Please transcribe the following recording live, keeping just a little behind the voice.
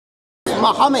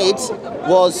Muhammad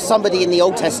was somebody in the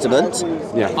Old Testament.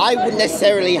 Yeah. I wouldn't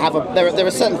necessarily have a... There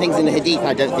are certain things in the Hadith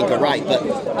I don't think are right,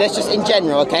 but that's just in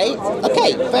general, okay?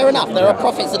 Okay, fair enough. There are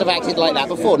prophets that have acted like that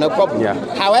before, no problem.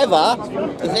 Yeah. However,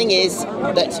 the thing is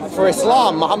that for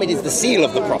Islam, Muhammad is the seal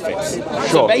of the prophets. Sure.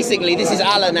 So basically, this is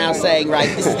Allah now saying, right,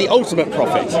 this is the ultimate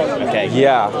prophet, okay?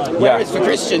 Yeah. Whereas for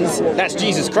Christians, that's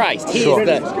Jesus Christ. He is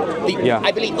the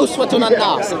I believe, uswatun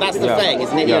an-nas, that's the thing,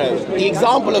 isn't it? You know, the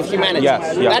example of humanity.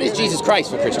 That is Jesus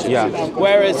Christ for Christians.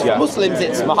 Whereas for Muslims,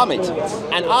 it's Muhammad.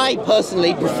 And I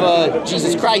personally prefer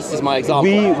Jesus Christ as my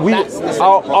example.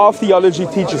 Our theology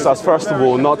teaches us, first of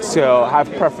all, not to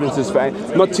have preferences for,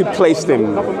 not to place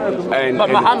them. But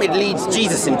Muhammad leads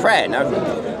Jesus in prayer,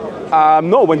 no?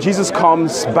 No, when Jesus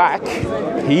comes back,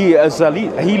 he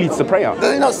leads the prayer.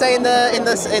 Does it not say in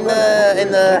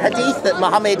the Hadith that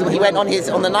Muhammad, he went on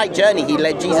the night journey, he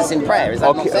led Jesus in prayer? Is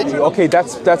that not said? Okay,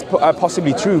 that's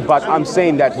possibly true. But I'm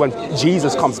saying that when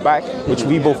Jesus comes back, which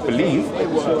we both believe,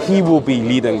 he will be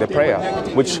leading the prayer,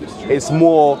 which is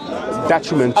more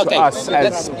detriment to us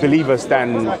as believers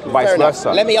than vice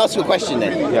versa. Let me ask you a question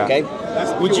then. Okay,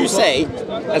 would you say,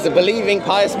 as a believing,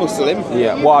 pious Muslim...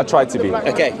 Yeah, well, I try to be.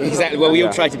 Okay, exactly. Well, we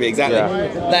all try to be, exactly.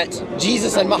 That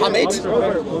Jesus and Muhammad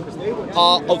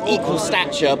are of equal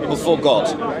stature before God.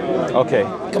 Okay.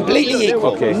 Completely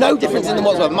equal. Okay. No difference in them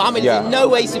whatsoever. Muhammad is in no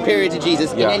way superior to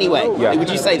Jesus in any way. Would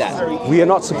you say that? We are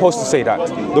not supposed to say that.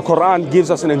 The Quran gives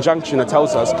us an injunction that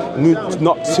tells us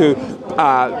not to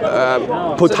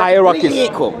put hierarchies.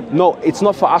 Equal. No, it's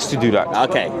not for us to do that.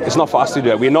 Okay. It's not for us to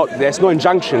do that. There's no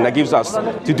injunction that gives us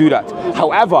to do that.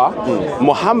 However,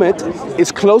 Muhammad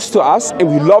is close to us and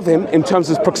we love him in terms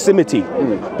of proximity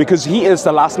because he is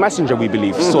the last messenger, we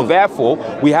believe. So therefore,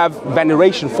 we have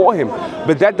veneration for him.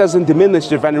 But that doesn't diminish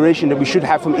the veneration that we should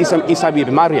have from Isa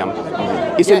ibn Maryam.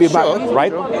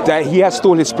 Right? That he has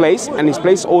stolen his place and his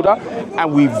place order,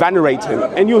 and we venerate him.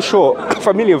 And you're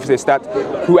familiar with this, that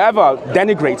whoever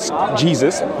denigrates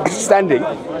Jesus standing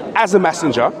as a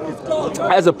messenger,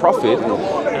 as a prophet,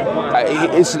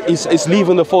 is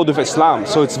leaving the fold of Islam.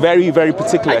 So it's very, very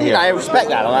particular here. I respect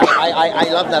that. I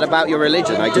love that about your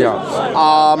religion. I do.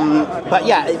 But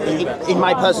yeah, in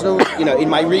my personal, in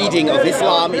my reading of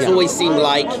Islam, it's always seemed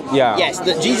like yes,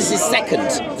 that Jesus is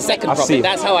the second prophet.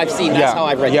 That's how I've seen. That's how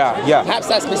I've read it. Perhaps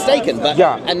that's mistaken, but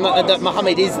and that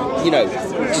Muhammad is,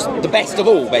 just the best of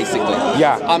all, basically.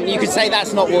 You could say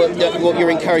that's not what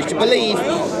you're encouraged to believe.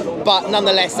 But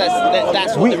nonetheless,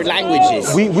 that's what the language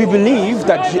is. We believe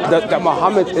that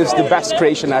Muhammad is the best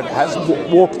creation that has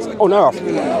walked on earth.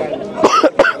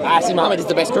 I see Muhammad is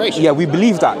the best creation. Yeah, we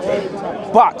believe that.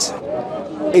 But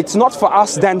it's not for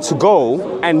us then to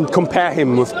go and compare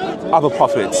him with other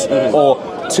prophets or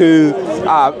to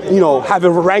have a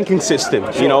ranking system,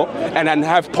 and then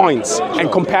have points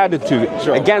and compare the two.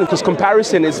 Again, because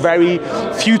comparison is very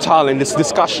futile in this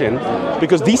discussion,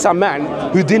 because these are men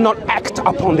who did not act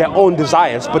upon their own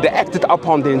desires, but they acted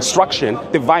upon the instruction,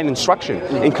 divine instruction,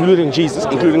 including Jesus,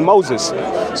 including Moses.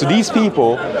 So these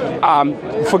people,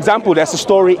 for example, there's a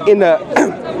story in the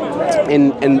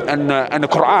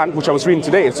Quran, which I was reading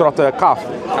today in Surah Al-Kahf,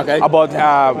 about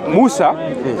Musa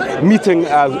meeting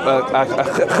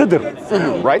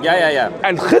Khidr, right?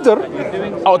 And Khidr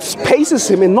outspaces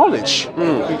him in knowledge.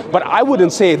 But I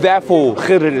wouldn't say, therefore,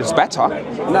 Khidr is better.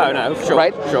 No, sure.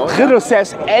 Right? Sure, Khidr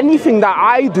says, anything that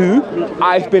I do,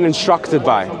 I've been instructed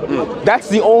by. That's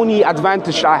the only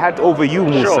advantage I had over you,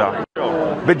 Musa.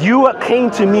 Sure. But you came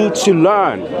to me to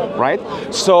learn, right?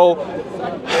 So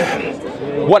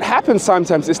what happens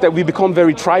sometimes is that we become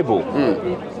very tribal.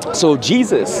 So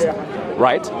Jesus,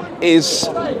 right, is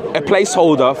a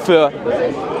placeholder for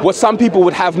what some people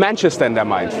would have Manchester in their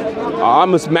mind.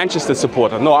 I'm a Manchester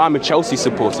supporter. No, I'm a Chelsea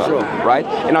supporter, right?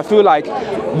 And I feel like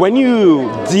when you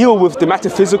deal with the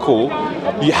metaphysical,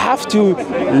 you have to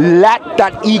let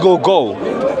that ego go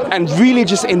and really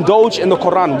just indulge in the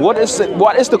Quran. What is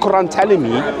the Quran telling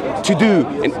me to do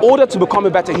in order to become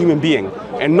a better human being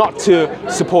and not to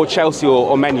support Chelsea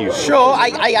or Man U? Sure,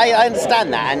 I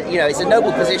understand that, and it's a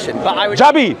noble position. But I would,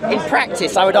 Jabi, in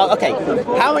practice, I would ask, okay,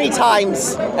 how many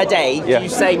times a day do you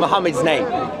say Muhammad's name?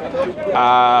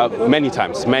 Many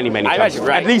times, many times. Imagine,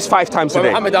 right? At least 5 times a day.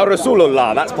 Muhammad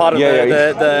al-Rasulullah, that's part of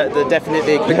the definite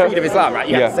creed of Islam, right?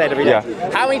 You have to say it every day.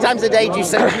 How many times a day do you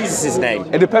say Jesus' name?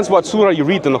 It depends what surah you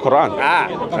read in the Quran.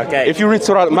 Okay. If you read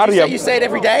Surah Maryam... You say it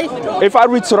every day? If I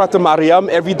read Surah Maryam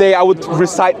every day, I would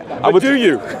recite... Do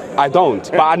you? I don't,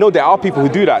 but I know there are people who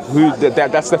do that.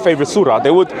 That's their favorite surah.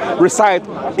 They would recite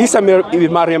Isa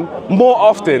ibn Maryam more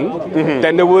often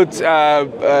than they would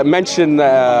mention.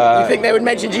 You think they would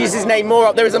mention Jesus' name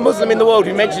more? There is a Muslim in the world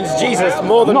who mentions Jesus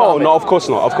more than Muhammad. No, of course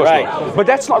not. Of course not. But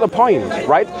that's not the point,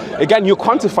 right? Again, you're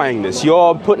quantifying this.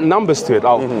 You're putting numbers to it.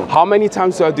 How many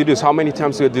times do I do this? How many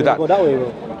times do I do that?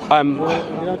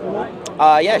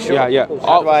 Yeah, sure. Yeah.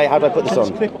 How do I put this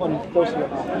on?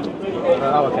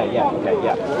 Okay.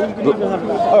 Yeah.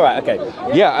 All right. Okay.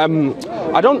 Yeah.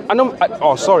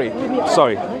 Oh, sorry.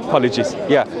 Apologies.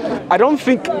 Yeah. I don't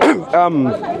think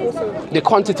the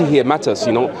quantity here matters.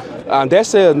 You know.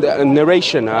 There's a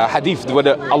narration, a hadith,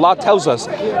 where Allah tells us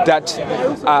that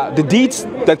the deeds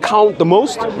that count the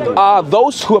most are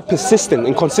those who are persistent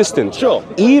and consistent. Sure.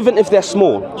 Even if they're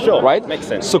small. Sure. Right? Makes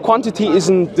sense. So quantity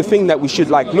isn't the thing that we should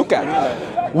look at.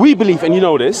 We believe, and you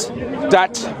know this,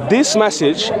 that this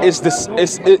message is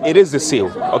it is the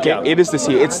seal. Okay, yeah. It is the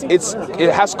seal.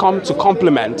 It has come to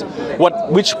complement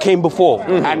which came before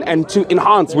and to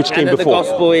enhance which came before. The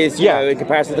gospel is, you know, in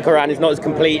comparison to the Quran, is not as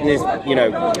complete and is, you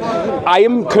know.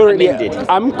 I'm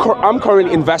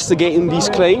currently investigating these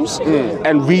claims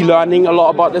and relearning a lot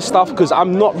about this stuff because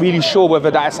I'm not really sure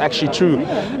whether that's actually true.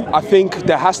 I think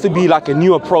there has to be a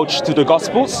new approach to the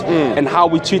Gospels and how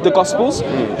we treat the Gospels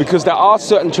because there are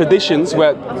certain traditions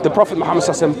where the Prophet Muhammad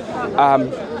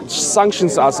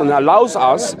sanctions us and allows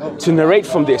us to narrate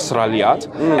from the Israeliyat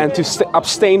and to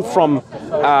abstain from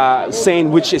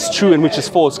saying which is true and which is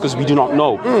false because we do not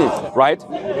know, right?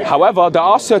 However, there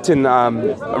are certain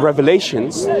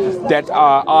revelations that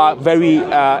are very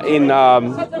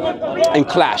in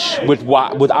clash with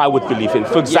what I would believe in.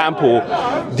 For example,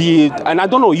 and I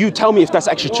don't know, you tell me if that's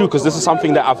actually true because this is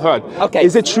something that I've heard. Okay.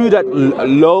 Is it true that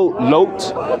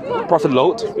Prophet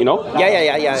Lot, you know?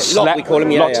 Yeah. Lot, we call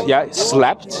him,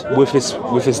 slept with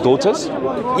his daughters?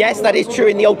 Yes, that is true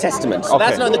in the Old Testament. So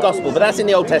that's not in the Gospel, but that's in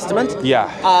the Old Testament. Yeah.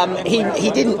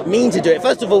 He didn't mean to do it.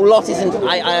 First of all, Lot isn't.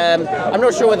 I'm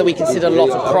not sure whether we consider Lot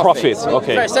a prophet.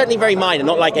 Okay. Certainly very minor,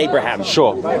 not like Abraham.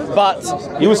 Sure. But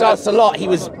in regards to Lot, he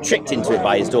was tricked into it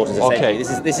by his daughters.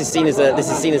 Essentially, this is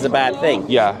seen as a bad thing.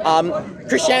 Yeah.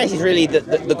 Christianity is really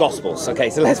the Gospels. Okay,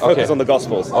 so let's focus on the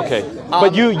Gospels. Okay.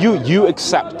 But you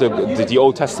accept the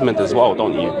Old Testament as well,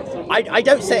 don't you? I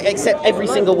don't accept every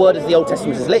single word of the Old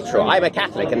Testament as literal. I'm a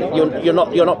Catholic, and you're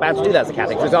not bound to do that as a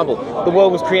Catholic. For example, the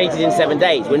world was created in 7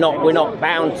 days. We're not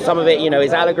bound. Some of it,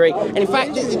 is allegory. And in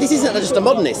fact, this isn't just a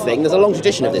modernist thing. There's a long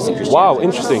tradition of this in Christianity. Wow,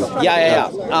 interesting. Yeah.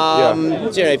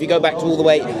 So, if you go back to all the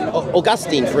way,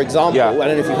 Augustine, for example. I don't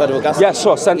know if you've heard of Augustine. Yeah,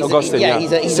 sure. Saint Augustine.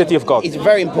 He's City of God. He's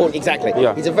very important. Exactly.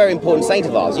 Yeah. He's a very important saint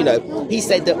of ours. He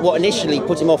said that what initially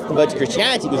put him off converting to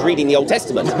Christianity was reading the Old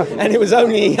Testament, and it was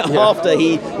only after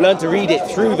he learned to read it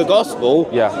through the Gospel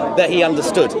that he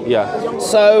understood. Yeah.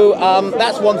 So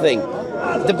that's one thing.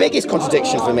 The biggest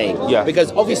contradiction for me,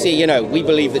 because obviously, we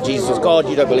believe that Jesus was God.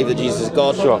 You don't believe that Jesus is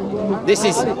God. Sure.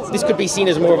 This could be seen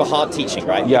as more of a hard teaching,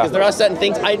 right? Yeah. Because there are certain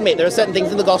things. I admit there are certain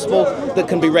things in the Gospel that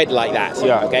can be read like that.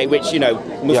 Yeah. Okay, which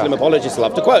Muslim apologists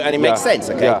love to quote, and it makes sense.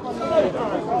 Okay. Yeah.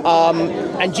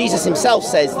 And Jesus himself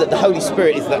says that the Holy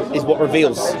Spirit is what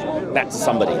reveals that to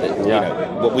somebody, that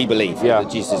what we believe, that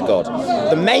Jesus is God.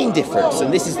 The main difference,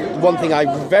 and this is one thing I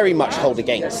very much hold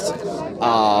against,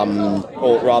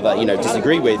 or rather,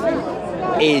 disagree with,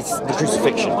 is the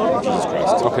crucifixion of Jesus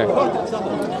Christ. Okay.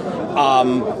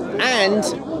 And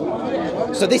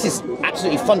so this is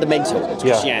absolutely fundamental to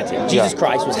Christianity. Jesus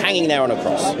Christ was hanging there on a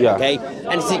cross. Yeah. Okay,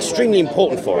 and it's extremely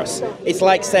important for us. It's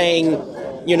like saying,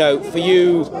 for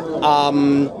you.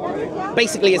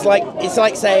 Basically, it's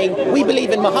like saying we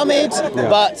believe in Muhammad,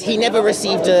 but he never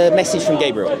received a message from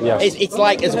Gabriel. Yes. It's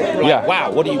like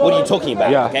wow, what are you talking about?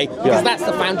 Yeah. Okay, because that's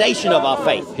the foundation of our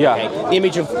faith. Yeah. Okay? The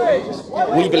image of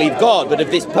we believe God, but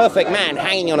of this perfect man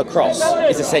hanging on a cross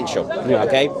is essential. Yeah.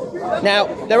 Okay. Now,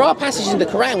 there are passages in the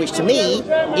Quran which, to me,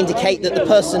 indicate that the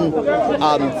person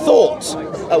thought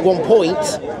at one point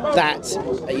that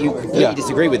you completely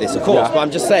disagree with this, of course, but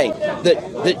I'm just saying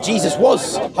that Jesus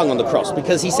was hung on the cross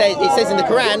because it says in the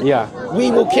Quran,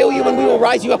 we will kill you and we will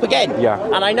rise you up again. Yeah.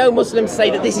 And I know Muslims say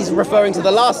that this is referring to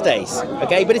the last days,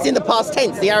 okay, but it's in the past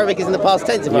tense. The Arabic is in the past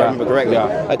tense, if I remember correctly.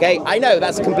 Yeah. Okay, I know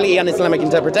that's a completely un-Islamic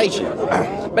interpretation.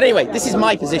 But anyway, this is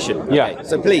my position. Okay?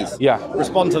 So please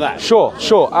respond to that. Sure.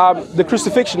 The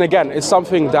crucifixion, again, is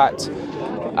something that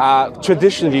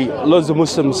traditionally loads of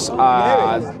Muslims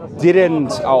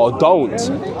didn't or don't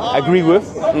agree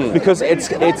with because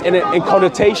it's in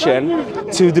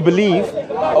connotation to the belief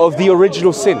of the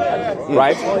original sin,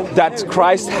 right? That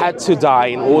Christ had to die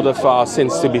in order for our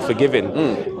sins to be forgiven.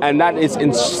 And that is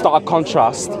in stark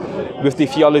contrast with the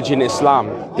theology in Islam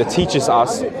that teaches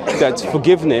us that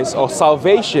forgiveness or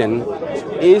salvation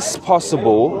is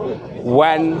possible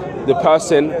when the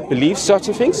person believes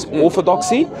certain things,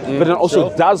 orthodoxy, but then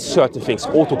also does certain things,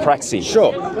 orthopraxy.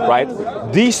 Sure. Right?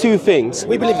 These two things.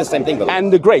 We believe the same thing, brother.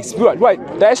 And the grace. Right.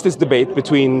 There's this debate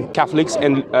between Catholics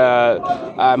and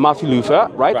Martin Luther,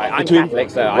 right? Right, I'm between, Catholic,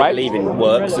 so I believe in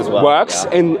works as well. Works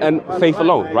and faith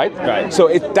alone, right? Right. So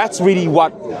that's really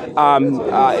what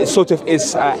sort of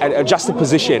is a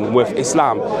juxtaposition with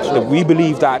Islam. That we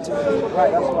believe that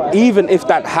even if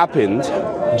that happened,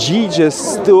 Jesus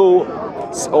still,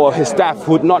 or his death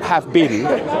would not have been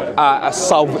a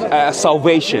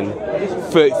salvation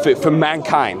for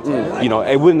mankind. You know,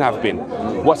 it wouldn't have been.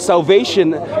 What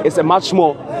salvation is a much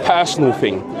more personal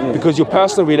thing, because your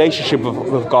personal relationship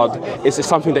with God is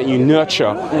something that you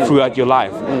nurture throughout your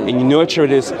life, and you nurture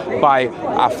it by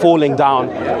falling down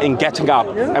and getting up.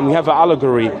 And we have an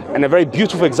allegory and a very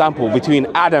beautiful example between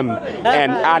Adam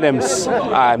and Adam's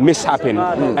mishappen,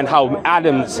 and how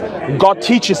God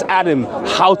teaches Adam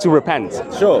how to repent.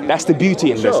 Sure. That's the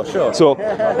beauty in this. Sure. So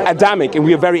Adamic, and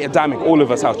we are very Adamic, all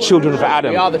of us are children of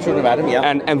Adam. We are the children of Adam, yeah.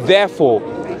 And therefore,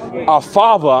 our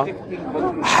father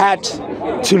had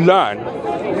to learn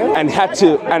and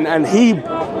he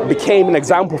became an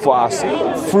example for us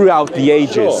throughout the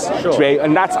ages. Sure.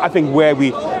 And that's, I think, where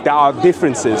there are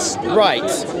differences. Right,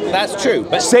 that's true.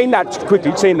 But saying that,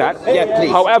 yeah,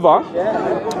 please. However,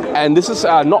 and this is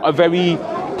not a very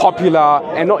popular,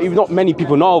 and not many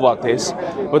people know about this,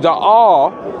 but there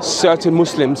are certain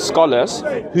Muslim scholars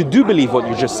who do believe what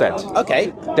you just said.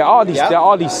 Okay. There are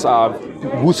these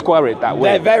who square it that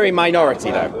way. They're very minority,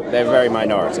 though. They're very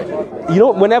minority. You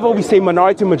know, whenever we say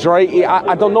minority, majority,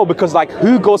 I don't know, because like,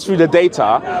 who goes through the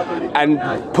data and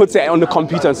puts it on the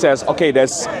computer and says, okay,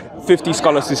 there's 50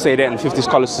 scholars who say that and 50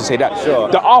 scholars who say that. Sure.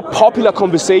 There are popular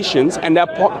conversations, and there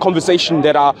are conversations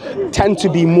that tend to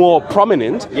be more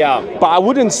prominent. Yeah. But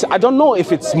I don't know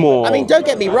if it's more. I mean, don't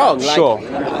get me wrong. Like, sure.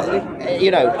 You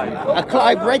know,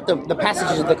 I've read the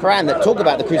passages of the Quran that talk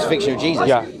about the crucifixion of Jesus.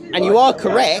 Yeah. And you are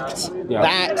correct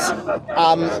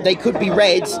that they could be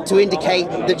read to indicate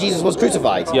that Jesus was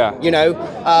crucified. Yeah. You know,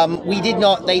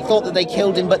 they thought that they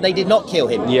killed him, but they did not kill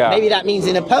him. Yeah. Maybe that means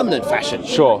in a permanent fashion.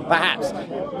 Sure. Perhaps.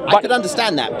 I could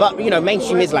understand that, but you know,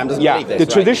 mainstream Islam doesn't believe this. The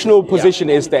traditional position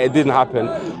is that it didn't happen,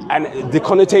 and the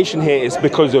connotation here is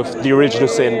because of the original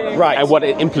sin and what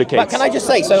it implicates. But can I just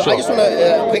say, I just want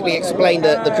to quickly explain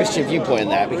the Christian viewpoint in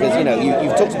that, because you know,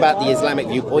 you've talked about the Islamic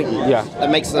viewpoint, and that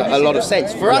makes a lot of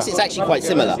sense. For us, it's actually quite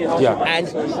similar. And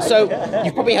so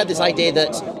you've probably had this idea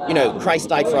that, you know, Christ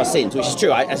died for our sins, which is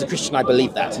true. As a Christian, I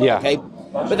believe that. Okay.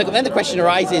 But then the question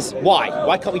arises, why?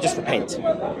 Why can't we just repent?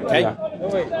 Okay.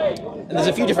 And there's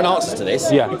a few different answers to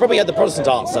this. You probably had the Protestant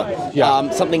answer.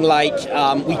 Something like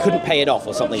we couldn't pay it off,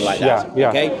 or something like that.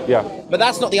 Okay. But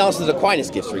that's not the answer that Aquinas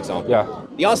gives, for example.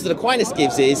 The answer that Aquinas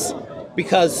gives is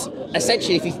because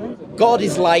essentially, God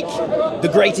is like the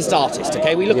greatest artist.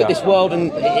 Okay. We look at this world,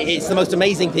 and it's the most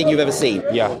amazing thing you've ever seen.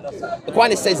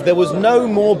 Aquinas says there was no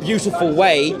more beautiful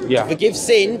way to forgive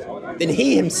sin than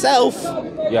he himself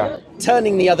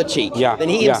turning the other cheek, than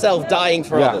he himself dying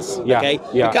for others. Okay?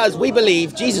 Because we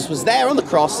believe Jesus was there on the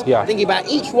cross, thinking about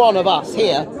each one of us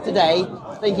here today,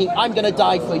 thinking, I'm going to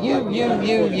die for you.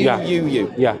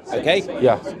 Okay?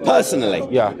 Personally.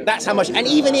 That's how much. And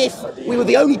even if we were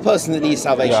the only person that needed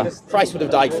salvation, Christ would have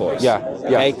died for us.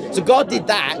 Okay? So God did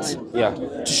that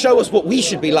to show us what we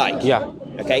should be like.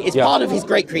 Okay, it's part of his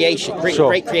great creation,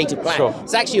 great creative plan.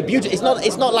 It's actually a beauty. It's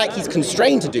not like he's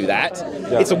constrained to do that.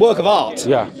 It's a work of art.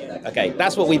 Okay,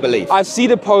 that's what we believe. I see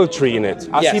the poetry in it.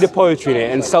 I see the poetry in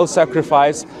it, and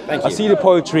self-sacrifice. I see the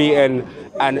poetry and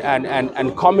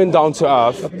coming down to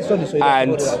earth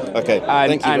and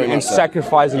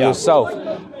sacrificing yourself.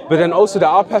 But then also there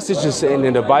are passages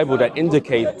in the Bible that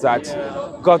indicate that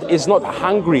God is not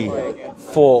hungry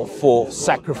for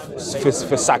sacrifice.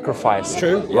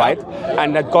 True. Right?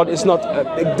 And that God is not.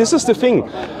 This is the thing.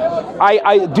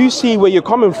 I do see where you're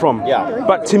coming from.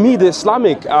 But to me, the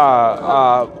Islamic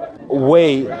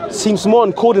way seems more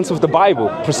in accordance with the Bible,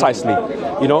 precisely.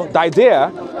 You know, the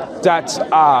idea that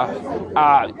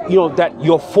you know, that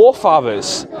your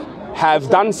forefathers have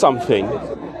done something,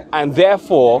 and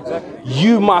therefore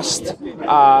you must,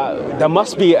 there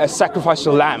must be a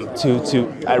sacrificial lamb to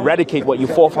eradicate what your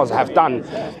forefathers have done,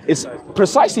 is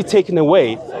precisely taking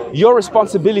away your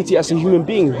responsibility as a human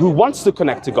being who wants to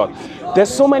connect to God.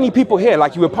 There's so many people here,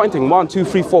 like you were pointing, 1, 2,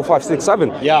 3, 4, 5, 6, 7,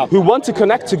 who want to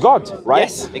connect to God, right?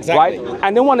 Yes, exactly. Right?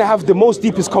 And they want to have the most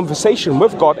deepest conversation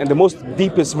with God and the most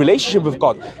deepest relationship with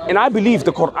God. And I believe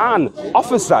the Quran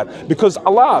offers that, because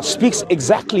Allah speaks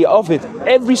exactly of it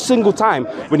every single time.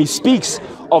 When he speaks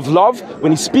of love,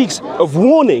 when he speaks of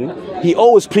warning, he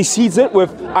always precedes it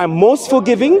with, I'm most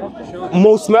forgiving,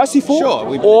 most merciful,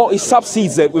 or he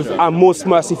subsedes it with, I'm most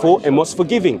merciful and most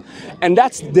forgiving. And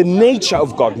that's the nature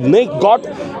of God. God,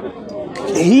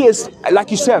 he is,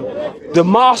 like you said, the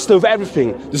master of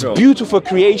everything, this beautiful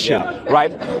creation,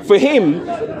 right? For him,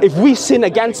 if we sin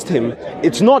against him,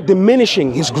 it's not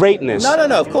diminishing his greatness. No,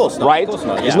 of course not. Right? Of course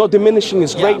not, It's not diminishing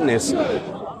his greatness.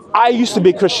 I used to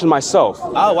be a Christian myself.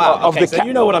 Oh wow! Okay, so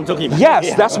you know what I'm talking about.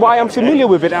 Yes, that's why I'm familiar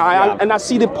with it, and I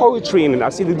see the poetry in it. I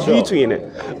see the beauty in it.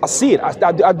 I see it.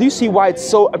 I do see why it's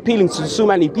so appealing to so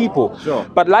many people.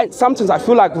 But like sometimes I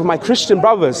feel like with my Christian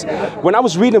brothers, when I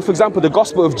was reading, for example, the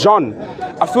Gospel of John,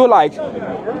 I feel like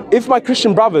if my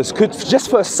Christian brothers could just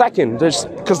for a second,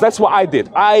 because that's what I did.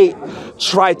 I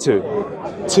tried to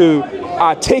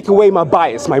take away my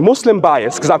bias, my Muslim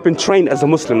bias, because I've been trained as a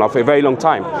Muslim now for a very long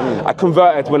time. I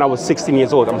converted when I was 16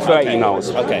 years old. I'm 30 now.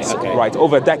 Right,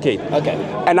 over a decade.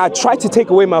 And I tried to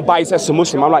take away my bias as a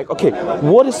Muslim. I'm like, okay,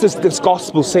 what is this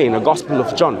gospel saying, the Gospel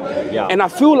of John? And I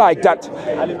feel like that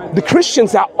the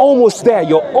Christians are almost there.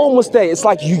 You're almost there. It's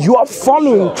like you are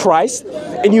following Christ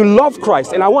and you love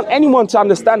Christ. And I want anyone to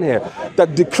understand here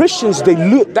that the Christians,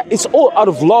 that it's all out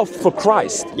of love for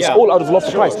Christ. It's all out of love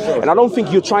for Christ. And I don't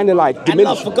think you're trying to like diminish.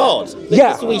 And love for God.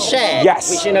 This we share,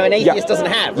 which an atheist doesn't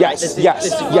have. Right? This is a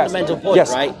fundamental point,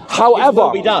 right?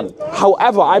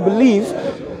 However, I believe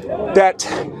that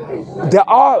there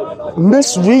are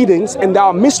misreadings and there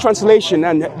are mistranslation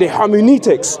and the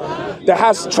hermeneutics that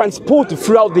has transported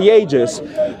throughout the ages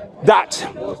that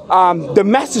the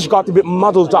message got a bit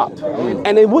muddled up,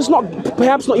 and it was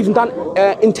perhaps not even done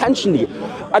intentionally.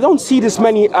 I don't see this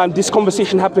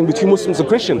conversation happening between Muslims and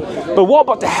Christians. But what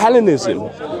about the Hellenism,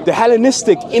 the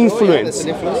Hellenistic influence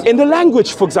in the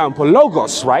language, for example,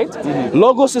 logos, right?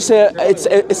 Logos is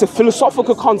a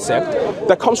philosophical concept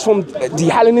that comes from the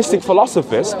Hellenistic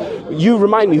philosophers. You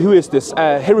remind me, who is this?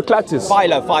 Heraclitus.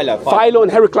 Philo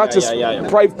and Heraclitus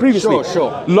previously.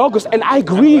 Logos, and I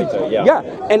agree.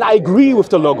 And I agree with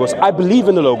the logos. I believe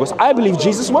in the logos. I believe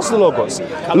Jesus was the logos.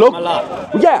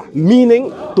 Meaning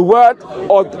the word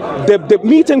or the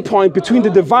meeting point between the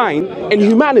divine and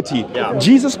humanity.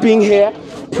 Jesus being here,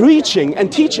 preaching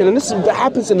and teaching, and this is what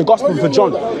happens in the Gospel of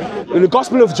John. In the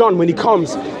Gospel of John, when he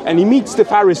comes and he meets the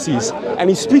Pharisees and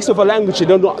he speaks of a language they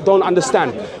don't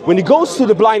understand. When he goes to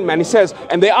the blind man, he says,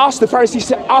 and they ask the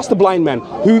Pharisees, ask the blind man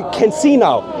who can see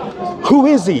now, who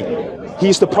is he?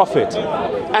 He's the prophet.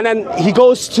 And then he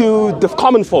goes to the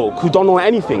common folk who don't know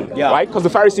anything, right? Because the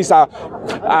Pharisees are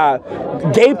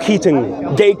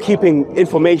gatekeeping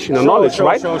information and knowledge,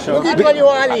 right?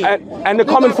 And the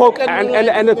common folk,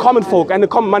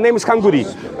 my name is Kanguri.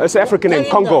 It's an African name,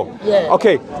 Congo.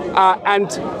 Okay,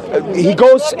 and he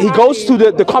goes to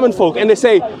the common folk, and they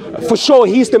say, for sure,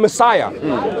 he's the Messiah.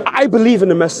 I believe in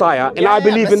the Messiah, and I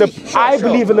believe in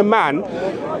the man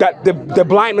that the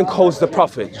blind man calls the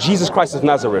prophet, Jesus Christ of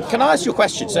Nazareth. Can I ask you a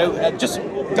question? So just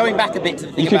going back a bit to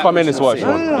the thing you can come in as well.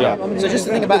 So just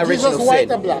the thing about original sin.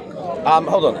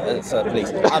 Hold on, please.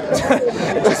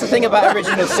 Just the thing about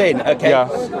original sin, okay?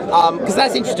 Because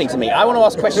that's interesting to me. I want to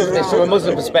ask questions of this from a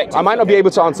Muslim perspective. I might not be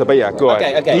able to answer, but go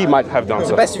ahead. Okay. He might have the answer.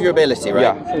 To the best of your ability,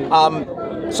 right?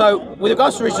 So, with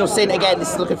regards to original sin, again,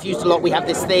 this is confused a lot. We have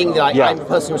this thing, like, I'm the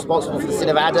person responsible for the sin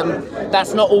of Adam.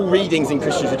 That's not all readings in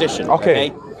Christian tradition,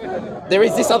 okay? There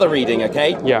is this other reading,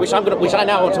 okay? Which I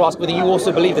now want to ask whether you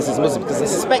also believe this as a Muslim, because I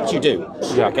suspect you do,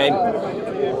 okay?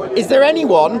 Is there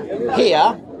anyone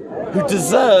here who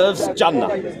deserves Jannah,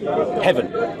 heaven?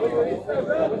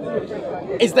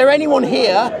 Is there anyone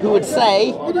here who would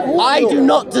say, I do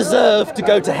not deserve to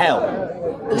go to hell?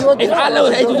 If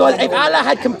Allah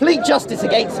had complete justice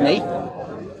against me,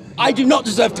 I do not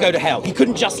deserve to go to hell. He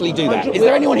couldn't justly do that. Is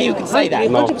there anyone here who can say that?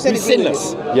 No. Who's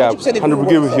sinless? 100%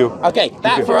 agree with you. Okay,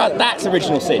 for us, that's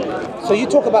original sin. So you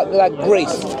talk about like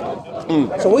grace.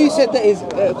 So what you said that is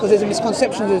because there's a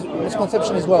misconception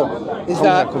as well. Is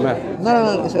that come here.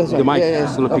 no, it's The mic. yeah.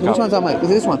 Gonna pick Which up. one's our mic? Is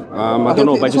it this one? I don't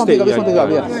know, but just pick up, take- this one pick up,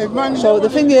 yeah. So the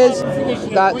thing is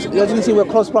that as you can see, we're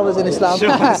close brothers in Islam.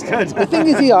 The thing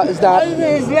is here is that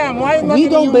we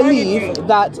don't believe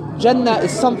that Jannah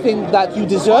is something that you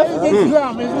deserve.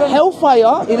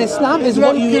 Hellfire in Islam is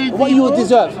what you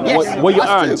deserve. Yes. What you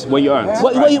earned. What you earned.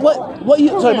 What you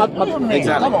sorry,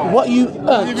 Exactly. what you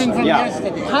earned. Yeah.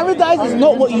 Paradise is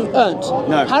not what you earned.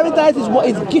 No. Paradise is what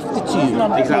is gifted to you.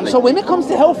 Exactly. So when it comes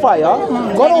to hellfire,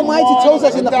 God Almighty tells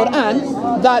us in the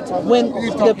Quran that when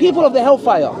the people of the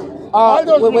hellfire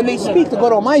when they speak to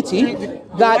God Almighty,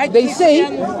 that they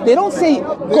don't say,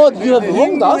 God, you have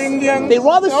wronged us. They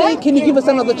rather say, can you give us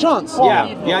another chance?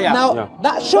 Yeah. Now,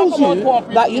 that shows you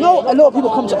that, a lot of people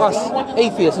come to us,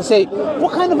 atheists, and say,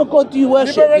 what kind of a God do you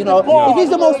worship? If he's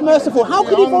the most merciful, how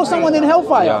could he throw someone in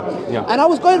hellfire? And I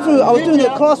was doing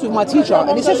a class with my teacher,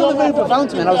 and he said something very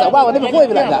profound to me, and I was like, wow, I never thought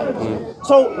of it like that.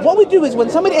 So what we do is, when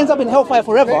somebody ends up in hellfire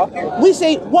forever, we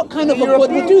say, what kind of a God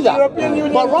would do that?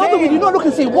 But rather, we do not look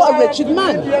and say, what a wretched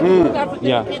man.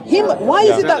 Why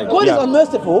is it that God is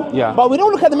unmerciful, but we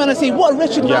don't look at the man and say, what a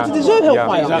wretched man to deserve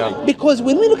hellfire? Because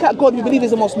when we look at God, we believe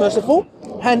he's the most merciful,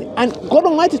 and God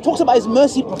Almighty talks about his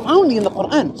mercy profoundly in the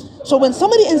Quran. So when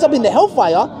somebody ends up in the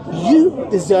hellfire, you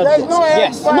deserve it.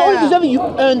 Yes. Not only deserve it, you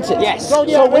earned it. Yes. So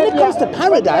when it comes to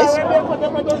paradise,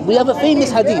 we have a famous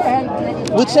hadith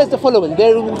which says the following: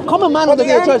 there will come a man on the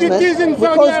day of judgment. In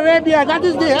Saudi Arabia, that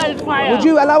is the hellfire. Would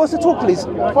you allow us to talk, please?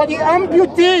 For the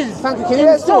amputees Thank you. Can you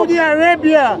let in us talk? Saudi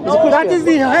Arabia, that is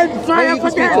the hellfire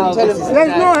for them. There's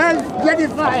no hell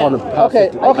fire. Okay,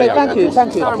 thank you.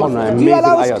 Do you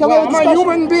allow us to come I'm over a discuss?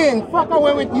 human being. Fuck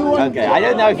away with you. Okay, I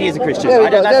don't know if he is a Christian. There we I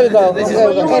don't go, know. there we go. This is There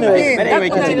what we go. you Anyway. But anyway,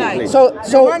 continue, please. So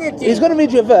he's going to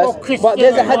read you a verse, but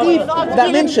there's a hadith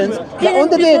that mentions that on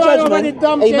the day of judgment,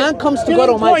 a man comes to God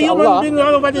Almighty Allah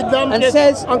and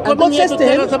says, and God says to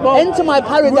him, enter my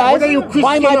paradise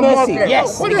by my mercy.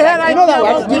 Yes. You know that, right?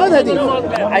 You know that hadith?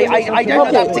 I don't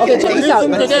know that Okay, particular check this out.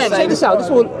 Check this out. This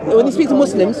will, when you speak to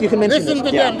Muslims, you can mention Listen to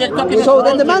it. them. They're talking So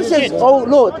then the man says, oh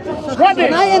Lord,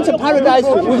 can I enter paradise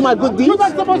with my good deeds? You're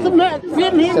not supposed to see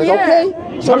me Says, here. okay.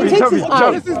 So he takes his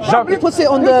eye, he puts it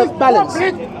on the balance,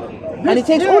 and he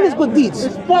takes all his good deeds,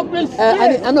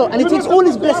 and he takes all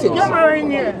his blessings,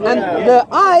 and the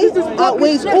eye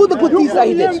outweighs all the good deeds that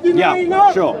he did.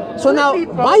 Yeah, sure. So now,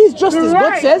 by his justice,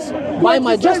 God says, by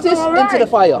my justice, into the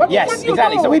fire. Yes,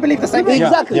 exactly. So we believe the same thing.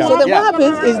 Exactly. So then what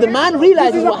happens is the man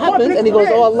realizes what happened, and he goes,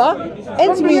 oh Allah,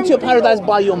 enter me into your paradise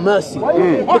by your mercy.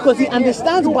 Because he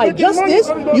understands by justice,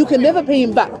 you can never pay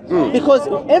him back. Because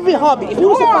every heartbeat, if you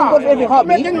was to thank God for every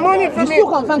heartbeat, you still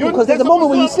can't thank him, because there's a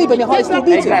moment when you sleep and your heart is still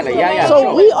beating. Exactly, yeah, So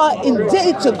sure. we are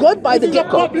indebted to God by the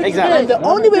get-go. Exactly. And the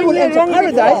only way we'll enter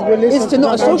paradise is to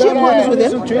not associate partners with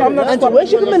him and to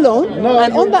worship him alone.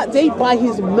 And on that day, by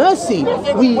his mercy,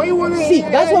 we seek.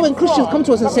 That's why when Christians come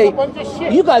to us and say,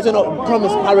 you guys are not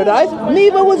promised paradise,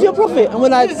 neither was your prophet. And we're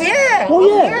like,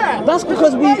 oh yeah. That's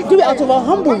because we do it out of our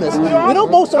humbleness. We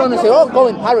don't boast around and say, oh, go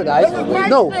in paradise.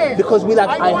 No, because we like,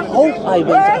 I hope I went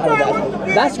to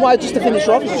paradise. That's why, just to finish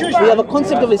off, we have a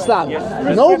concept of Islam.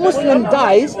 No Muslim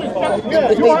dies,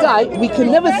 if they die, we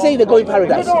can never say they're going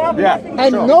paradise.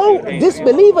 And no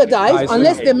disbeliever dies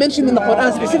unless they're mentioned in the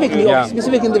Quran specifically, or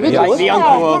specific individuals. Like the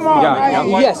uncle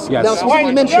of... Yes, they'll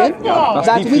specifically mention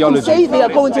that we can say they are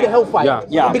going to the hellfire.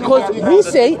 Because we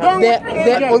say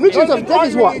their origins of death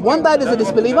is what? One died as a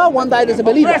disbeliever, one died as a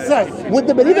believer. Would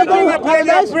the believer go to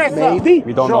paradise? Maybe.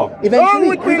 We don't know. Eventually.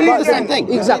 We believe the same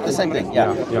thing. Exactly. The same thing.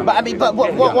 Yeah. But I mean, but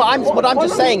what I'm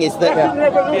just saying is that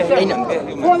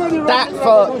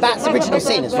that's original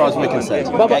sin as far as we're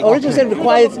concerned. But original sin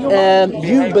requires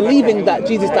you believing that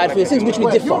Jesus died for your sins, which we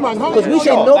differ. Because we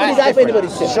say nobody died for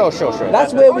anybody's sin. Sure.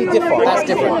 That's where we differ. That's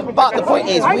different. But the point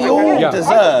is, we all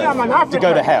deserve to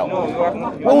go to hell.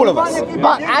 All of us.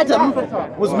 But Adam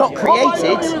was not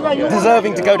created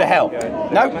deserving to go to hell.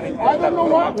 No?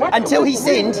 Until he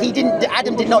sinned,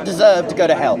 Adam did not deserve to go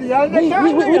to hell. We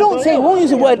don't say, we won't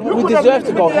use the word we deserve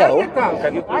to go hell.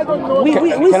 Can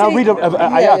I read a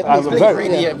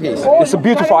ayat? It's a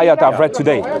beautiful ayat I've read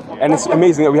today, and it's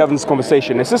amazing that we have this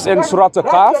conversation. This is in Surah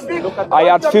Al-Kahf,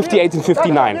 ayat 58 and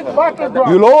 59.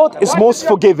 Your Lord is most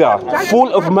forgiver,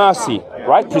 full of mercy,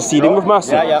 right? Proceeding with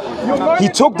mercy. He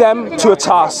took them to a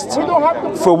task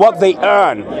for what they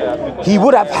earn. He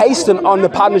would have hastened on the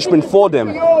punishment for them.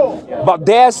 but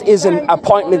theirs is an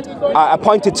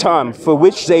appointed term for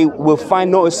which they will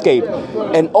find no escape.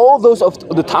 And all those of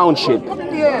the township,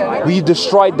 we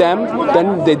destroyed them,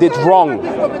 then they did wrong,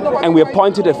 and we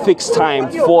appointed a fixed time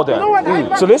for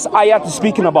them. So this ayat is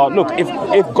speaking about, look, if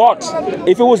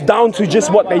it was down to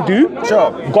just what they do,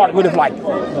 God would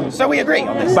have So we agree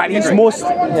on this. but He's most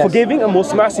forgiving and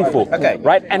most merciful. Okay.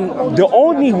 Right? And the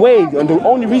only way and the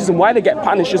only reason why they get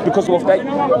punished is because of they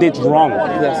did wrong.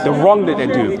 The wrong that they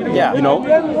do. Yeah. You know?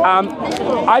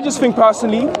 I just think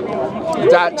personally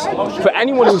that for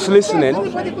anyone who's listening,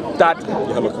 that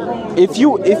if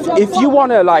you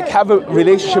want to have a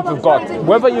relationship with God,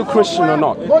 whether you're Christian or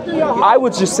not, I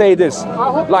would just say this: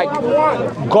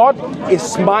 God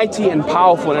is mighty and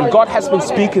powerful, and God has been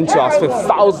speaking to us for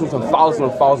thousands and thousands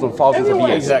and thousands and thousands of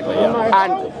years. Exactly. Yeah.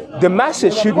 And the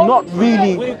message should not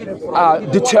really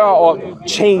deter or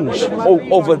change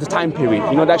over the time period.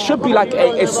 You know, there should be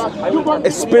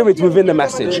a spirit within the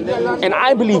message. And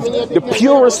I believe the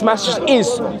purest message is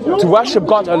to worship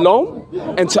God alone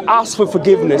and to ask for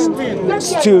forgiveness,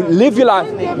 to live your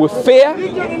life with fear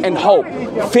and hope.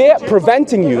 Fear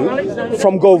preventing you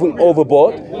from going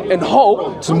overboard, and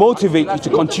hope to motivate you to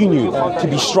continue to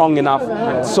be strong enough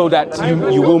so that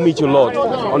you will meet your Lord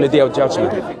on the day of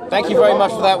judgment. Thank you very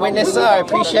much for that witness, sir. I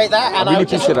appreciate that. And I really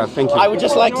appreciate that. Thank you. I would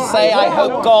just like to say I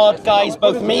hope God guides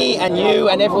both me and you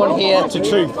and everyone here to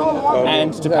truth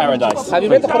and to paradise. Have you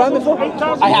read the Quran before?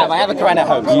 I have a Quran at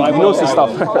home. So You know some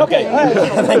stuff. Okay.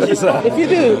 Thank you, sir. If you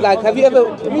do, have you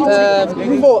ever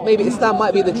thought maybe Islam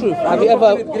might be the truth? Have you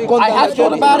ever gone I down have that thought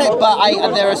journey? about it,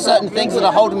 but there are certain things that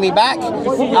are holding me back,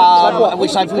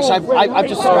 which I've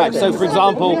just described. So, for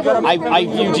example, I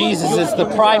view Jesus as the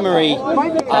primary,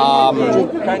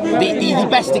 the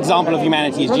best example of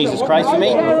humanity is Jesus Christ for me,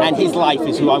 and His life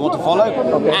is who I want to follow,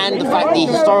 and the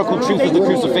historical truth of the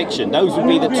crucifixion. Those would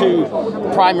be the two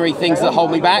primary things that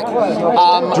hold me back. Do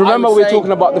you remember we were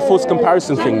talking about the false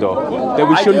comparison thing, though? That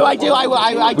we shouldn't. I do.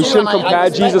 We shouldn't compare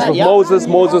Jesus with Moses,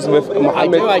 Moses with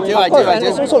Muhammad. I do. And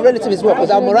it's also relative as well,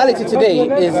 because our morality today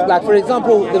is for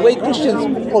example, the way Christians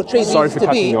portray Jesus to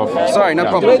be. Sorry, no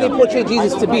problem. The way they portray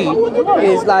Jesus to be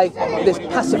is this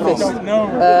pacifist,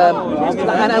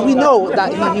 and we know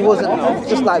that he wasn't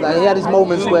just like that. He had his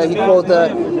moments where he called the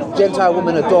Gentile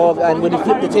woman a dog, and when he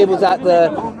flipped the tables at the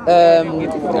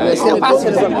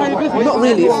not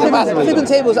really. Flipping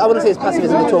tables, I wouldn't say it's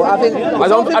pacifism at all. I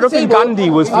don't think Gandhi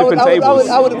was flipping tables.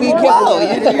 I would be careful.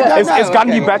 Is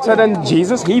Gandhi better than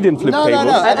Jesus? He didn't flip tables.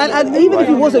 No. And even if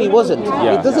he wasn't,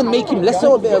 it doesn't make him less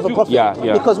so a bit of a prophet.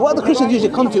 Because what the Christians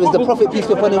usually come to is the prophet, peace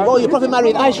be upon him. Oh, your prophet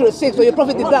married Aisha at 6, or your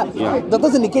prophet did that. That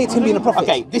doesn't negate him being a prophet.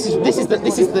 Okay, this is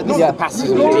the passage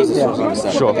of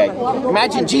Jesus. Sure. Okay.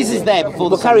 Imagine Jesus there before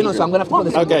the. Carry on, so I'm going to have to put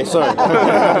this. Okay, sorry.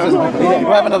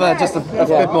 We'll have another, just a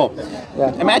bit more.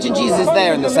 Imagine Jesus is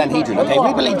there in the Sanhedrin. Okay,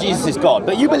 we believe Jesus is God,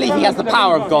 but you believe He has the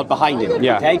power of God behind Him.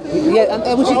 Okay.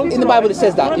 And which is in the Bible it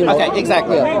says that. You know? Okay,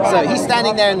 exactly. So He's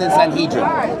standing there in the Sanhedrin.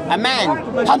 A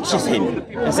man punches him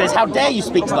and says, "How dare you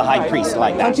speak to the high priest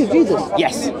like that?" Punches Jesus.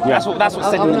 Yes. That's what's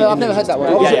said. I've never heard that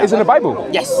one. Is it in the Bible?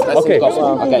 Yes. That's Okay. in the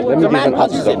gospel. Okay. Let me The give man an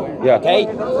punches answer. him. Yeah. Okay.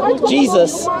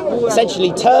 Jesus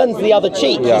essentially turns the other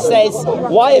cheek. Yeah. He says,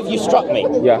 "Why have you struck me?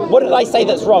 Yeah. What did I say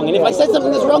that's wrong? And if I said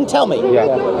something that's wrong, tell me."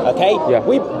 Okay.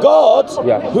 God,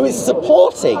 who is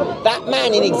supporting that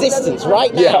man in existence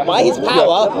right now by His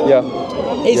power,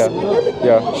 is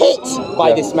hit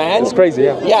by this man. It's crazy.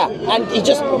 And He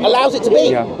just allows it to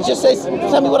be. He just says,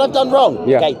 "Tell me what I've done wrong."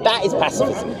 Okay, that is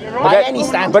pacifism. By any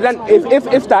standard. But then,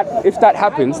 if that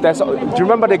happens, do you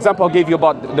remember the example I gave you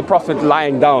about the prophet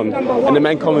lying down and the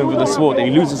man coming with the sword and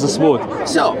he loses the sword?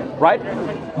 So, right?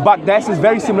 But there's a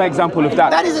very similar example of that.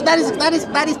 That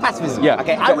is pacifism. Yeah.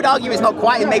 Okay, I would argue it's not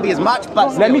quite maybe as much,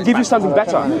 but let me give you something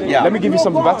better. Let me give you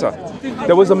something better.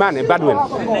 There was a man, a Bedouin.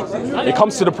 He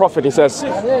comes to the prophet. He says,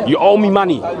 "You owe me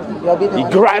money." He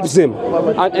grabs him,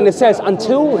 and it says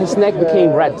until his neck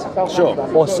became red,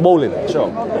 or swollen.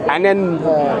 And then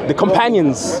the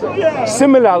companions,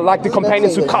 similar like the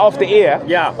companions who cut off the ear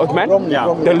of men,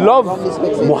 they love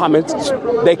Muhammad.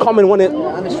 They come and want to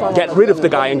get rid of the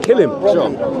guy and kill him.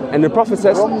 And the prophet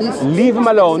says, "Leave him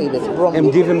alone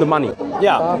and give him the money."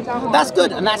 That's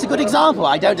good, and that's a good example.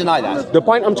 I don't deny that. The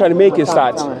point I'm trying to make is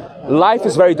that life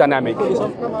is very dynamic.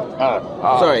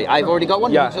 Sorry, I've already got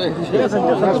one. Yeah.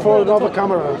 That's for another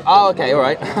camera. Oh, okay, all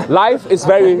right. Life is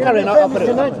very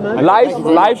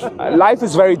life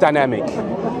is very dynamic.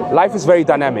 Life is very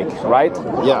dynamic, right?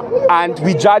 Yeah. And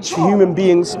we judge human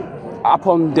beings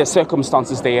upon the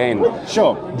circumstances they are in.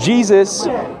 Sure. Jesus,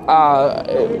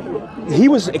 he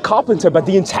was a carpenter, but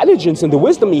the intelligence and the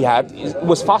wisdom he had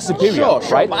was far superior. Sure,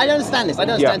 right? But I don't understand this. I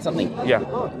don't understand something. Yeah.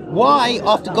 Why,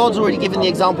 after God's already given the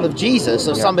example of Jesus,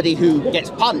 of somebody who gets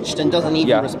punched and doesn't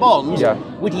even respond,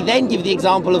 would he then give the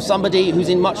example of somebody who's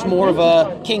in much more of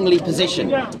a kingly position?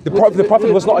 The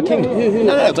prophet was not a king.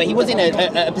 No, but he was in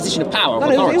a position of power.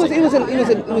 No, he was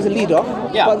a leader.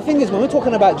 Yeah. But the thing is, when we're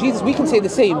talking about Jesus, we can say the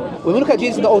same. When we look at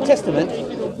Jesus in the Old Testament,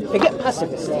 forget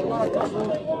pacifist.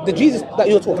 The Jesus that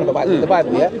you're talking about in the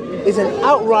Bible, is an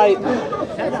outright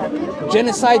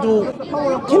genocidal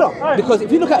killer. Because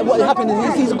if you look at what happened,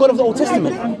 he's a God of the Old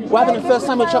Testament. What happened in 1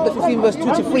 Samuel chapter 15, verse 2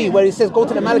 to 3, where he says, go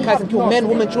to the Amalekites and kill men,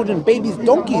 women, children, babies,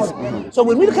 donkeys. So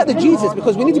when we look at the Jesus,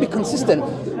 because we need to be consistent,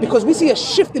 because we see a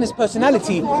shift in his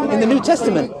personality in the New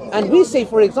Testament, and we say,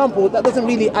 for example, that doesn't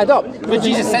really add up. But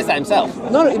Jesus says that himself.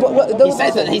 No, he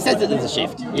says that there's a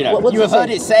shift. You know, you have heard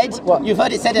it said. You've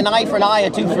heard it said, an eye for an eye, a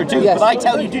tooth for a tooth. Yes. But I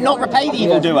tell you, do not repay the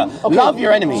evildoer. Okay. Love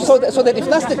your enemies. So that if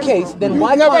that's the case, then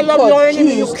why can't God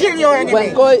choose? Kill your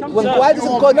enemy. Why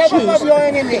doesn't God choose?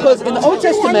 Because in the Old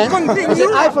Testament, it's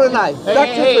an eye for an eye.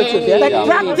 That's tooth for a tooth. Yeah.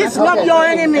 Practice love your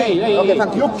enemy. Okay,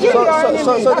 thank you.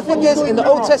 So the thing is, in the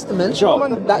Old Testament,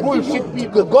 that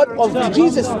the God of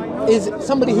Jesus is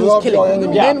somebody who's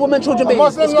killing men, women, children,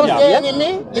 babies.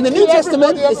 In the New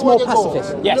Testament, it's more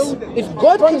pacifist. Yes. If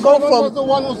God can go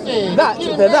from that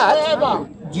to that,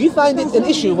 do you find it an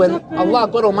issue when Allah,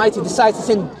 God Almighty, decides to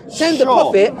send the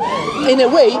prophet in a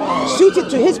way suited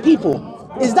to his people?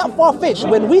 Is that far-fetched?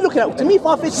 When we look at it, to me,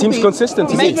 far-fetched seems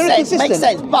consistent. Makes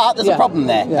sense, but there's a problem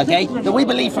there, okay? That we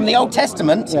believe from the Old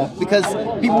Testament, because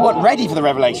people weren't ready for the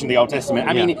revelation of the Old Testament.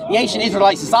 I mean, the ancient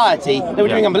Israelite society, they were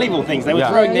doing unbelievable things. They were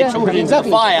throwing their children into the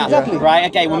fire, right?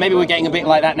 Okay, well, maybe we're getting a bit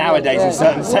like that nowadays in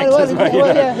certain sectors. But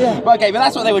okay, but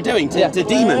that's what they were doing to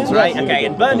demons, right? Okay,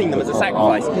 and burning them as a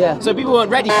sacrifice. So people weren't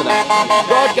ready for that.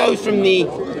 God goes from the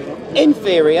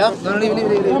inferior. No, leave it.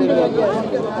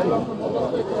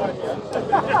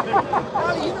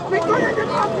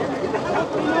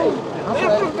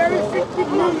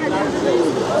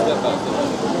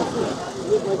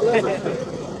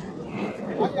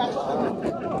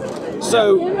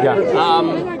 So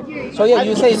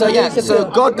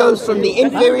God goes from the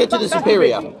inferior to the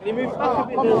superior. I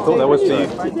thought that was the...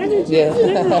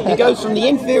 Yeah. He goes from the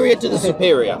inferior to the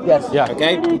superior. Yes. Yeah.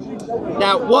 Okay?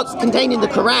 Now, what's contained in the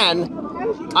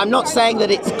Quran, I'm not saying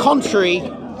that it's contrary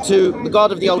to the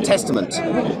God of the Old Testament,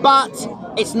 but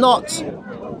it's not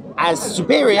as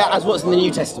superior as what's in the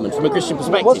New Testament from a Christian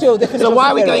perspective. What's your definition so why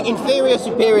are we superior? going inferior,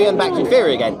 superior, and back to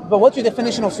inferior again? But what's your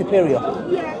definition of superior?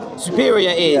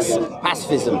 Superior is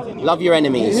pacifism. Love your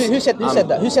enemies. Who said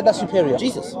that? Who said that's superior?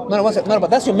 Jesus. No, but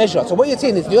that's your measure. So what you're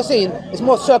saying it's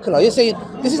more circular. You're saying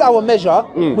this is our measure,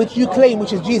 which you claim,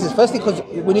 which is Jesus. Firstly, because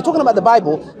when you're talking about the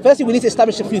Bible, firstly we need to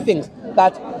establish a few things.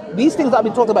 That these things that have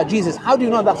been talked about Jesus, how do you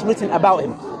know that's written about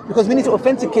him? Because we need to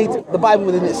authenticate the Bible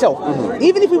within itself.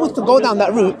 Even if we was to go down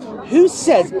that route, who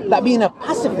says that being a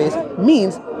pacifist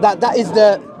means that is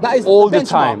all the the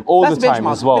time, all the time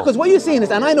as well? Because what you're saying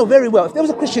is, and I know very well, if there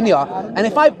was a Christian here, and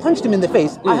if I punched him in the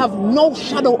face, I have no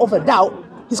shadow of a doubt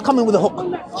he's coming with a hook.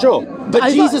 Sure, but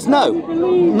Jesus, no.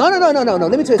 No. Let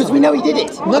me tell you. Because we know he did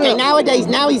it. Nowadays,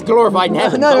 now he's glorified in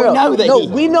heaven.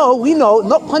 We know.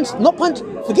 Not punch.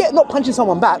 Forget not punching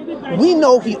someone back. We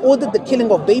know he ordered the killing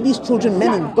of babies, children,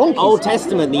 men, and donkeys. Old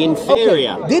Testament, the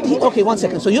inferior. Okay. Did he? Okay, 1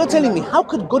 second. So you're telling me, how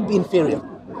could God be inferior?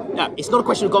 No, it's not a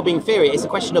question of God being inferior. It's a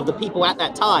question of the people at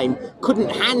that time couldn't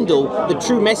handle the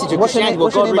true message of Christianity,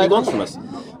 what God really wants from us.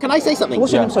 Can I say something?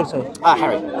 What's your name? Sorry.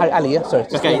 Harry. Ali, yeah? Sorry.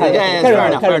 Okay,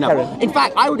 fair enough. In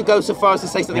fact, I would go so far as to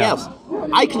say something else.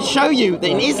 I can show you that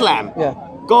in Islam,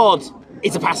 God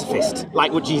is a pacifist,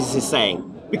 like what Jesus is saying.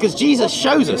 Because Jesus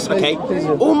shows us, okay,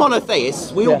 all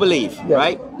monotheists, we all believe,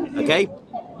 right, okay,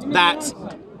 that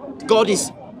God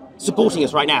is supporting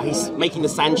us right now. He's making the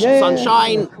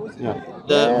sunshine,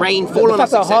 the rain fall on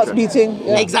us, etc. The heart's beating.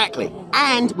 Exactly.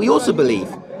 And we also believe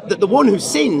that the one who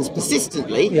sins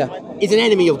persistently is an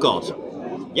enemy of God.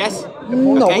 Yes?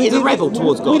 No. Okay, he's a rebel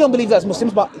towards God. We don't believe that as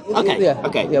Muslims, but... Okay.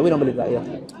 Yeah, we don't believe that,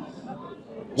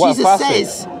 Jesus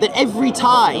says that every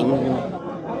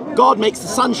time God makes the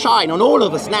sun shine on all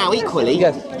of us now equally,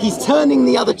 he's turning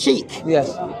the other cheek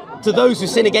to those who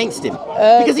sin against him.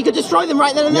 Because he could destroy them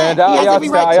right then and there. He has every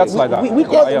right to.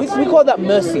 We call that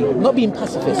mercy, not being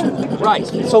pacifist. Right.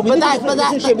 So we need to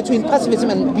differentiate between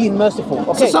pacifism and being merciful.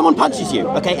 Okay. So someone punches you,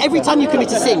 okay? Every time you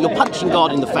commit a sin, you're punching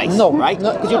God in the face, right?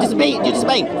 Because you're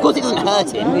disobeying. Of course, it doesn't hurt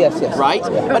him, right?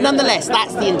 But nonetheless,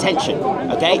 that's the intention,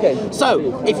 okay?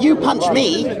 So if you punch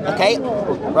me, okay,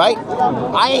 right?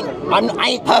 I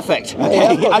ain't perfect,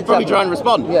 okay? I'd probably try and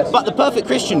respond. But the perfect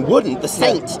Christian wouldn't. The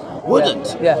saint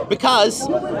wouldn't. Yeah. Because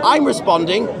I'm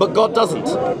responding, but God doesn't.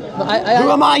 No,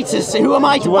 who am I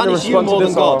to punish you more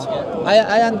than God?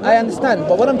 I understand,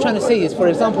 but what I'm trying to say is, for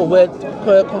example, we're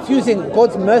confusing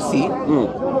God's mercy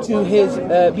to his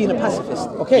being a pacifist.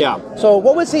 Okay. Yeah. So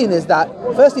what we're saying is that,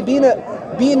 firstly, being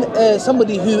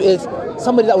somebody who is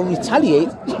somebody that will retaliate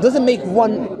doesn't make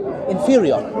one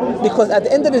inferior, because at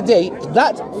the end of the day,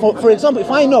 that, for example,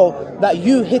 if I know that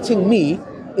you hitting me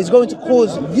is going to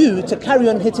cause you to carry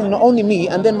on hitting not only me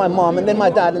and then my mom and then my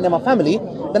dad and then my family,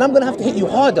 then I'm going to have to hit you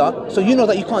harder, so you know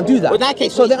that you can't do that. Well, in that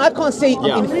case, so then I can't say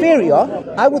I'm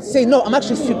inferior. I would say no, I'm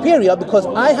actually superior, because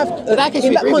I have to. In that case,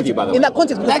 we agree with you, by the way. In that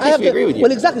context, because in that case, we agree with you.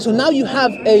 Well, exactly. So now you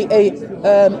have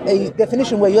a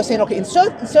definition where you're saying, okay, in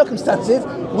certain circumstances,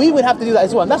 we would have to do that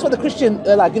as well. And that's what the Christian,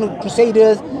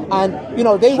 Crusaders, and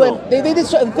they did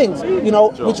certain things,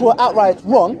 which were outright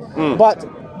wrong, but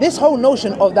this whole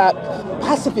notion of that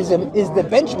pacifism is the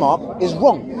benchmark is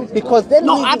wrong, because then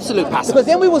absolute pacifism. Because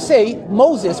then we will say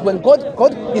Moses, when God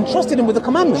entrusted him with the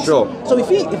commandments. Sure. So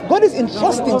if God is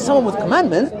entrusting someone with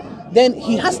commandments, then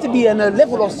he has to be in a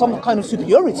level of some kind of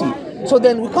superiority. So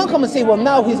then we can't come and say, well,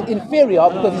 now he's inferior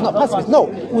because he's not pacifist. No,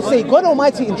 we'll say God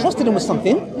Almighty entrusted him with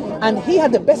something, and he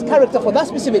had the best character for that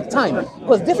specific time.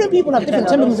 Because different people have different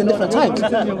temperaments in different times.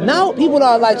 Now people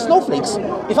are like snowflakes.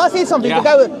 If I say something, the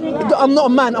guy will, I'm not a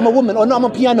man, I'm a woman, or no, I'm a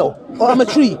piano, or I'm a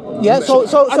tree. Yeah, so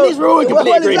and these are all in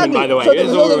complete agreement, by the way.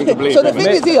 So the thing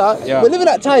is here, we're living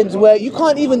at times where you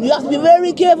have to be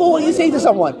very careful what you say to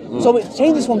someone. So it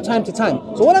changes from time to time.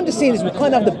 So what I'm just saying is, we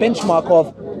can't have the benchmark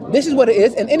of this is what it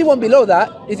is, and anyone below that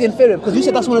is inferior, because you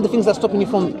said that's one of the things that's stopping you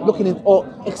from looking in or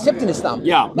accepting Islam.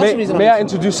 Yeah. That's the reason. May I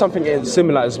introduce something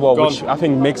similar as well, which I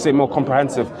think makes it more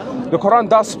comprehensive. The Quran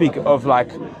does speak of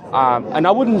and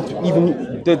I wouldn't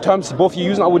even, the terms both you're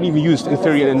using, I wouldn't even use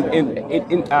inferior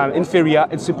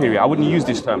and superior. I wouldn't use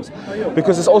these terms,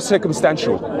 because it's all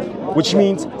circumstantial, which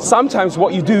means sometimes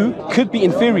what you do could be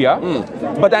inferior,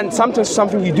 but then sometimes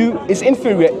something you do is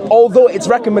inferior, although it's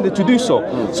recommended to do so.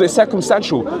 So it's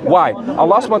circumstantial. Why?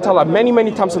 Allah subhanahu wa ta'ala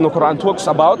many times in the Quran talks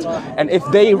about, and if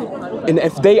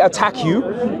they attack you,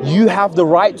 you have the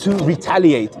right to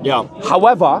retaliate. Yeah.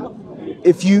 However,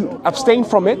 if you abstain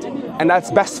from it, and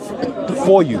that's best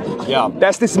for you. Yeah.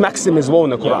 There's this maxim as well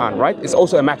in the Quran, right? It's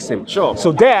also a maxim. Sure.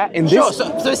 So there, in this... Sure,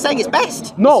 so it's saying it's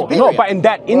best. No, but in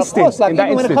that instance... Well, of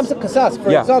course, when it comes to qisas, for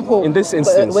example... in this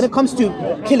instance... when it comes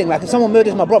to killing, like if someone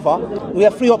murders my brother, we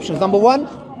have three options. Number one,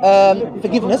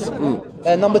 forgiveness.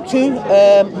 Number two,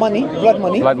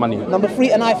 blood money. Number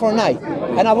three, an eye for an eye.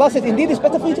 And Allah says, indeed, it's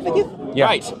better for you to forgive. Yeah.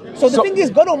 Right. So the thing is,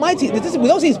 God Almighty, we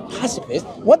don't say he's pacifist.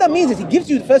 What that means is he gives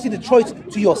you firstly the choice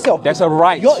to yourself. That's a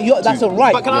right. That's a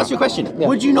right. But can I ask you a question? Yeah.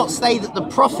 Would you not say that the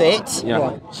prophet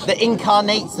that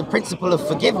incarnates the principle of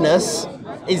forgiveness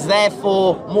is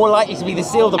therefore more likely to be the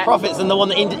seal of the prophets than the one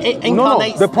that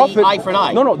incarnates the eye for an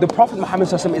eye? No, the Prophet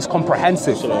Muhammad is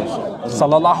comprehensive.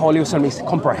 Sallallahu Alaihi Wasallam is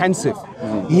comprehensive.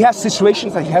 He has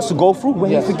situations that he has to go through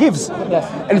where he forgives.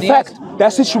 Yes. In fact, there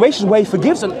are situations where he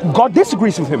forgives and God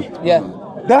disagrees with him. Yeah.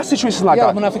 There are situations like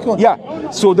that.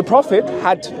 Yeah. So the Prophet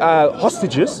had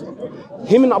hostages.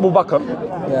 Him and Abu Bakr,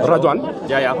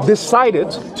 Radwan,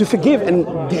 decided to forgive and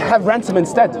they have ransom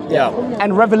instead. Yeah.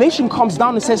 And Revelation comes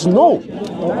down and says no.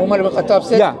 Umar ibn Khattab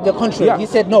said the contrary. He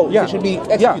said no, they should be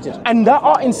executed. Yeah. And there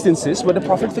are instances where the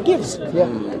Prophet forgives. Yeah.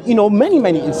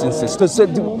 Many instances. So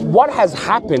what has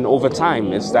happened over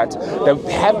time is that there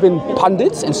have been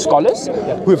pundits and scholars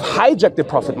who have hijacked the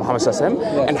Prophet Muhammad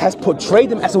and has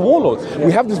portrayed him as a warlord.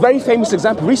 We have this very famous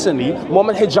example recently,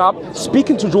 Muhammad Hijab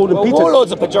speaking to Jordan Peters.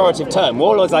 Warlord's a pejorative term.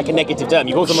 Warlord's like a negative term.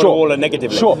 You call someone a warlord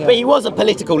negatively. Sure. But he was a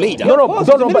political leader. He's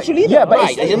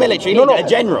a military leader, a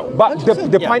general. But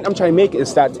the point I'm trying to make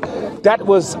is that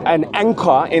was an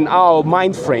anchor in our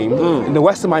mind frame, in the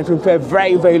Western mind frame, for a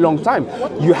very, very long time.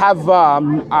 You have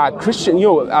Christian,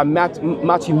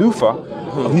 Martin Luther,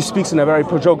 who speaks in a very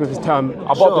pejorative term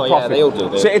about the Prophet. They all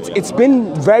do. So it's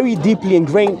been very deeply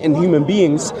ingrained in human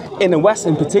beings, in the West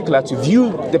in particular, to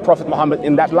view the Prophet Muhammad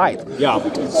in that light. Yeah.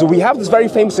 So we have this very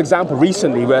famous example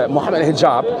recently where Muhammad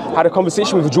Hijab had a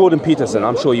conversation with Jordan Peterson.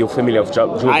 I'm sure you're familiar with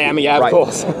Jordan. I am, of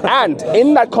course. And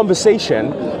in that conversation,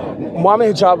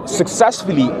 Muhammad Hijab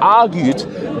successfully argued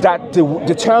that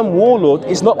the term warlord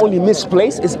is not only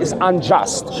misplaced, it's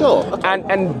unjust. Sure.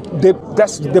 And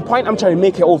that's the point I'm trying to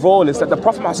make here overall, is that the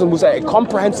Prophet Muhammad was a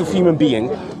comprehensive human being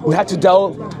who had to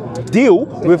deal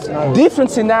with different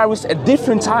scenarios at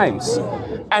different times.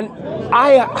 And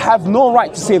I have no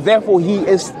right to say, therefore, he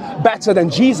is better than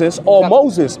Jesus or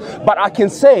Moses. But I can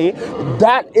say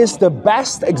that is the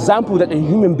best example that a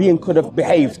human being could have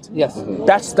behaved. Yes.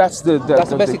 That's the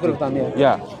best he could have done,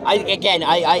 yeah.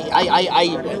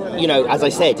 You know, as I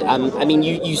said, I mean,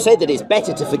 you said that it's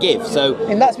better to forgive. So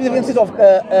in that specific instance of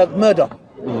murder,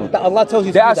 that Allah tells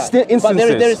you to there do are that. still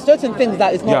instances. But there is certain things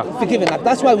that is not forgiven. Like,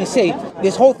 that's why we say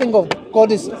this whole thing of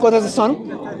God has a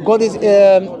son, God is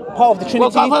part of the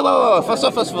Trinity. Well, first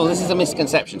of all, this is a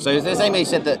misconception. So there's anybody who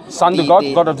said that Son of God,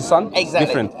 God of the Son? Exactly.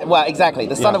 Different. Well, exactly.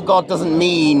 The Son of God doesn't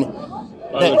mean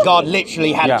that God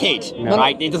literally had a kid,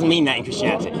 right? It doesn't mean that in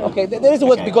Christianity. Okay, there is the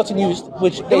word begotten used,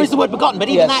 which there is the word begotten, but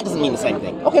even that doesn't mean the same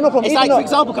thing. Okay, no problem. It's like, for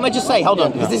example, can I just say, hold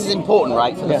on, because this is important,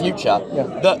 right, for the future,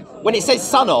 that when it says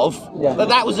son of,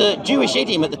 that was a Jewish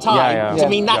idiom at the time to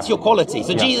mean that's your quality.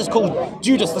 So Jesus called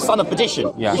Judas the son of perdition,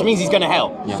 which means he's going to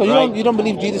hell. So you don't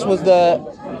believe Jesus was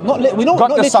we don't God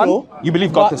not the literal, Son? You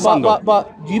believe God the Son, though?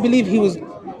 But do you believe he was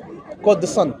God the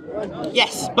Son?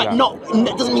 Yes, but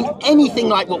it doesn't mean anything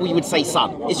like what we would say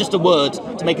son. It's just a word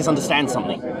to make us understand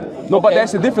something. No, but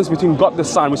there's a difference between God the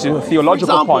Son, which is a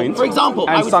theological point, and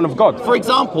Son of God. For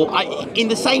example, in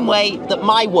the same way that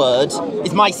my word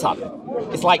is my son.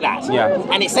 It's like that. Yeah.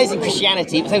 And it says in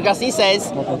Christianity, St. Augustine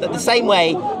says that the same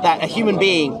way that a human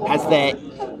being has their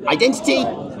identity,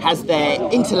 has their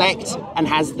intellect, and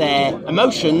has their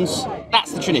emotions,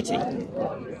 that's the Trinity.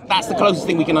 That's the closest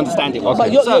thing we can understand it.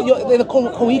 But they're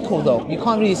co-equal though. You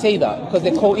can't really say that because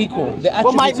they're co-equal.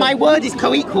 Well, my word is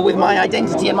co-equal with my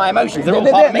identity and my emotions. They're all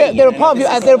part of me. They're a part of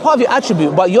your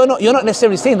attribute, but you're not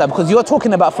necessarily saying that because you're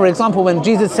talking about, for example, when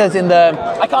Jesus says in the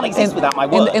I can't exist without my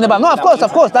word. In the Bible. No, of course.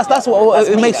 That's what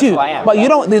it makes you. But you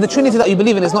don't. The Trinity that you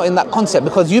believe in is not in that concept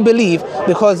because you believe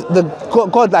because the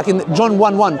God, like in John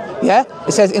 1:1,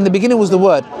 it says in the beginning was the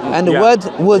Word and the Word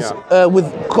was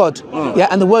with God,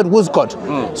 and the Word was God.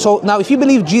 So now if you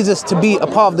believe Jesus to be a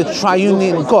part of the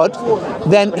triune God,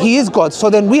 then he is God. So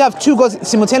then we have two gods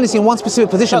simultaneously in one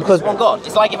specific position. Because one God.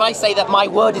 It's like if I say that my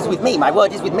word is with me, my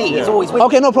word is with me. It's always with me.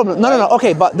 Okay, no problem. No.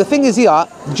 Okay, but the thing is here,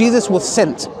 Jesus was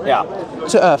sent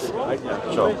to earth.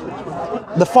 Sure.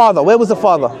 The Father, where was the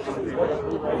Father?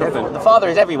 The Father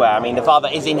is everywhere. I mean, the Father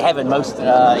is in heaven most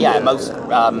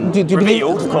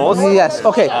revealed, of course. Yes.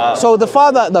 Okay. So the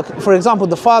Father, for example,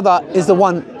 the Father is the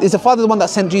one. Is the Father the one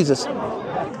that sent Jesus?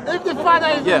 If the Father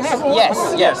is in heaven,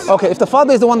 yes. Okay. If the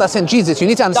Father is the one that sent Jesus, you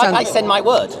need to understand. I send my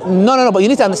word. No. But you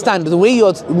need to understand the way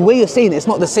you're saying it's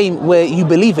not the same where you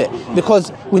believe it,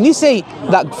 because when you say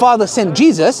that Father sent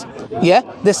Jesus.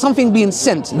 There's something being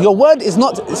sent. Your word is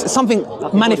not something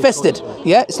manifested.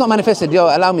 It's not manifested. Yo,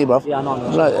 allow me, bro.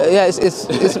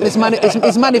 It's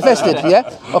manifested.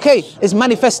 Okay, it's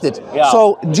manifested.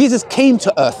 So Jesus came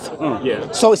to earth.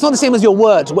 So it's not the same as your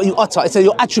word, what you utter. It's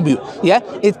your attribute.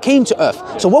 It came to earth.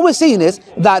 So what we're saying is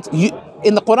that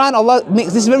in the Quran, Allah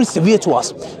makes this very severe to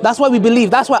us. That's why we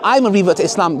believe. That's why I'm a revert to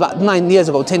Islam like 10 years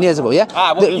ago.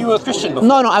 You were a Christian before?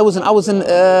 No, I wasn't. I was an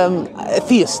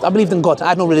atheist. I believed in God. I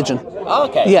had no religion. Oh,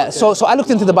 okay. So I looked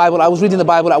into the Bible. I was reading the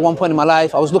Bible at one point in my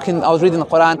life. I was reading the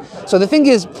Quran. So the thing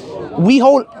is, we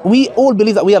all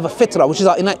believe that we have a fitrah, which is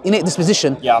our innate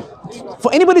disposition.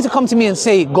 For anybody to come to me and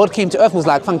say God came to earth was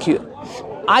like, thank you.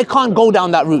 I can't go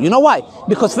down that route. You know why?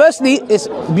 Because firstly, it's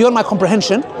beyond my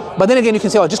comprehension. But then again, you can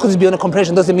say, just because it's beyond a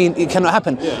comprehension doesn't mean it cannot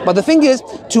happen. But the thing is,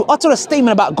 to utter a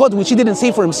statement about God which he didn't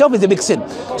say for himself is a big sin.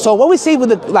 So what we say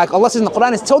like Allah says in the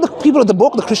Quran is tell the people of the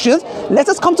book, the Christians, let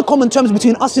us come to common terms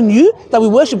between us and you that we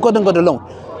worship God and God alone.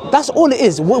 That's all it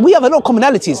is. We have a lot of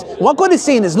commonalities. What God is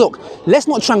saying is, look, let's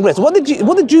not transgress. What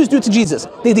did Jews do to Jesus?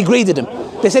 They degraded him.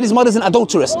 They said his mother's an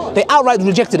adulteress. They outright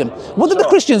rejected him. What did the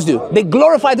Christians do? They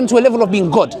glorified him to a level of being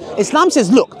God. Islam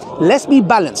says, look, let's be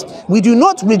balanced. We do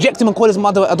not reject him and call his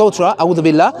mother an adulterer. A'udhu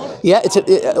billah.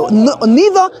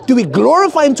 Neither do we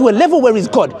glorify him to a level where he's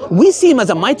God. We see him as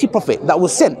a mighty prophet that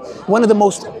was sent, one of the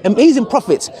most amazing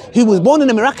prophets who was born in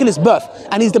a miraculous birth,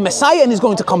 and he's the Messiah and he's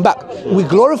going to come back. We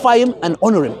glorify him and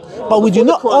honor him. But we do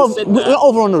not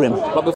over-honor him. But